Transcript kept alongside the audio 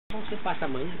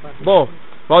Bom,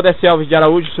 Bolsa Estiagem de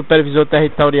Araújo, supervisor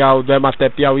territorial do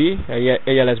Emater Piauí,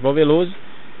 Bom Veloso,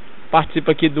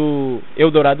 participa aqui do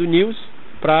Eldorado News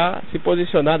para se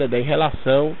posicionar, Dedé, em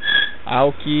relação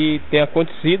ao que tem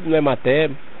acontecido no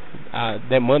Emater, a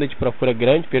demanda de procura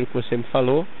grande, pelo que você me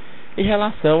falou, em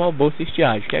relação ao Bolsa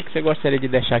Estiagem. O que é que você gostaria de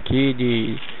deixar aqui,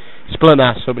 de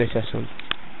explanar sobre esse assunto?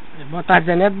 Boa tarde,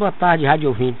 Zé Neto. Boa tarde, rádio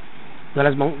ouvinte do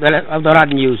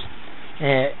Eldorado News.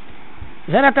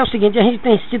 Zé Neto, é o seguinte, a gente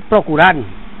tem sido procurado,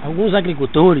 alguns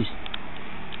agricultores,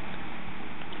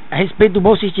 a respeito do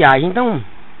Bolsa Estiagem. Então,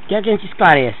 o que é que a gente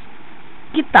esclarece?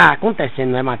 O que está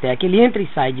acontecendo no Emater, que ele entra e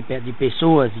sai de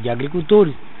pessoas, de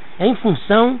agricultores, é em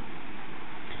função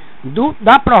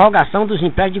da prorrogação dos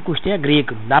empréstimos de custeio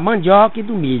agrícola, da mandioca e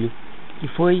do milho, que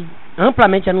foi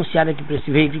amplamente anunciado aqui por esse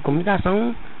veículo de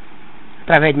comunicação,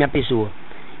 através de minha pessoa.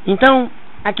 Então,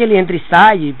 aquele entra e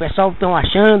sai, o pessoal estão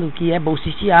achando que é Bolsa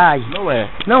Estiagem.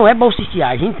 Não é Bolsa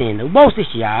Estiagem, entenda. O Bolsa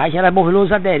Estiagem, Bom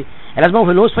Veloso adere. Bom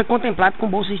Veloso foi contemplado com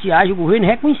Bolsa Estiagem, o governo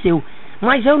reconheceu.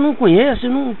 Mas eu não conheço,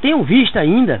 não tenho visto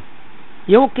ainda.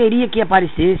 Eu queria que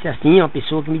aparecesse assim, uma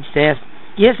pessoa que me dissesse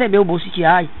que recebeu o Bolsa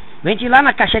Estiagem, vem lá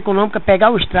na Caixa Econômica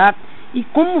pegar o extrato e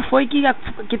como foi que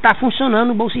está funcionando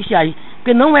o Bolsa Estiagem.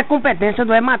 Porque não é competência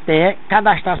do Emater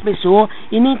cadastrar as pessoas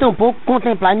e nem tampouco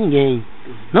contemplar ninguém.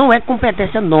 Não é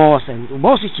competência nossa. O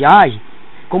Bolsa Estiagem,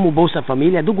 como o Bolsa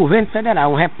Família, é do governo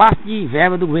federal, um repasse de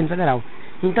verba do governo federal.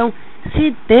 Então,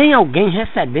 se tem alguém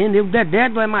recebendo, o Dedé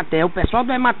do Emater, o pessoal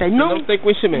do Emater não tem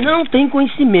conhecimento. Não tem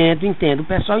conhecimento, entenda, o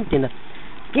pessoal entenda.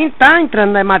 Quem está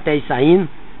entrando no Emater e saindo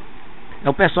é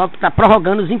o pessoal que está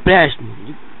prorrogando os empréstimos.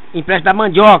 Empréstimo da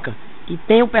mandioca, que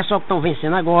tem o pessoal que estão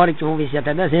vencendo agora, que vão vencer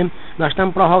até dezembro. Nós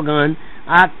estamos prorrogando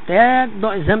até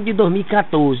dezembro de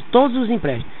 2014, todos os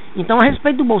empréstimos. Então, a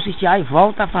respeito do Bolsa Estiagem,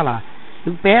 volta a falar.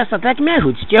 Eu peço até que me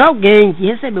ajude. Se tiver alguém que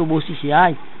recebeu o Bolsa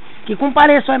Estiagem, que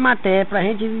compareça ao Emater para a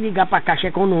gente ligar para a Caixa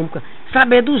Econômica,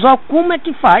 saber dos órgãos como é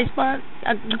que faz,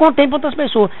 que contempla outras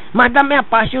pessoas. Mas da minha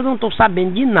parte eu não estou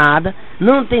sabendo de nada,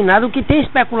 não tem nada. O que tem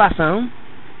especulação,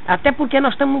 até porque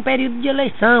nós estamos num período de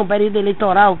eleição, período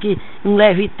eleitoral, que um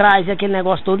leve e traz aquele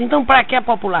negócio todo. Então, para que a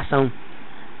população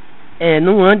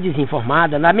não ande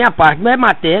desinformada, da minha parte, no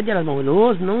Emater de Bom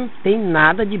Veloso, não tem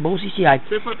nada de Bolsa Estiagem.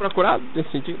 Você foi procurado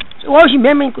nesse sentido? Hoje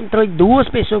mesmo encontrei duas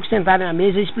pessoas que sentaram na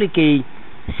mesa e expliquei.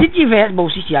 Se tivesse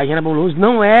Bolsa Estiagem Bom Veloso,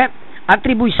 não é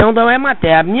atribuição da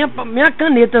Emater. A minha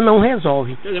caneta não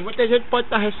resolve. Quer dizer, muita gente pode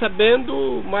estar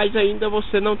recebendo, mas ainda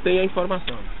você não tem a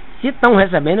informação. Se estão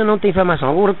recebendo, eu não tenho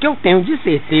informação. Agora, o que eu tenho de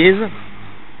certeza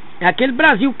é aquele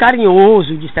Brasil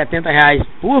carinhoso de R$70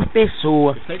 por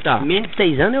pessoa. Menos de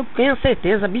 6 anos, eu tenho a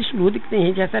certeza absoluta que tem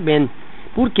gente recebendo.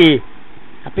 Por quê?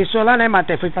 A pessoa lá na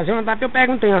Emater foi fazer uma data, eu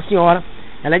perguntei a uma senhora,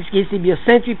 ela disse que recebia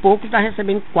 100 e pouco e está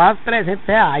recebendo quase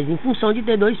R$300, em função de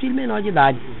ter 2 filhos menores de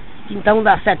idade. Então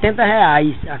dá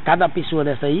R$70 a cada pessoa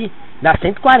dessa aí, dá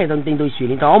 140, não tem 2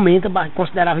 filhos. Então aumenta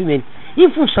consideravelmente.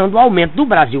 Em função do aumento do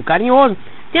Brasil carinhoso,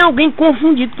 tem alguém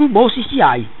confundido com Bolsa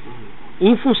Estiagem.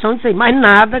 Em função disso aí, mas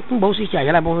nada com Bolsa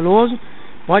Estiagem. Bom Veloso,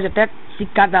 pode até se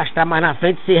cadastrar mais na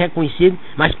frente, ser reconhecido,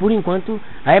 mas por enquanto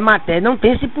a Emater não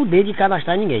tem esse poder de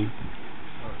cadastrar ninguém.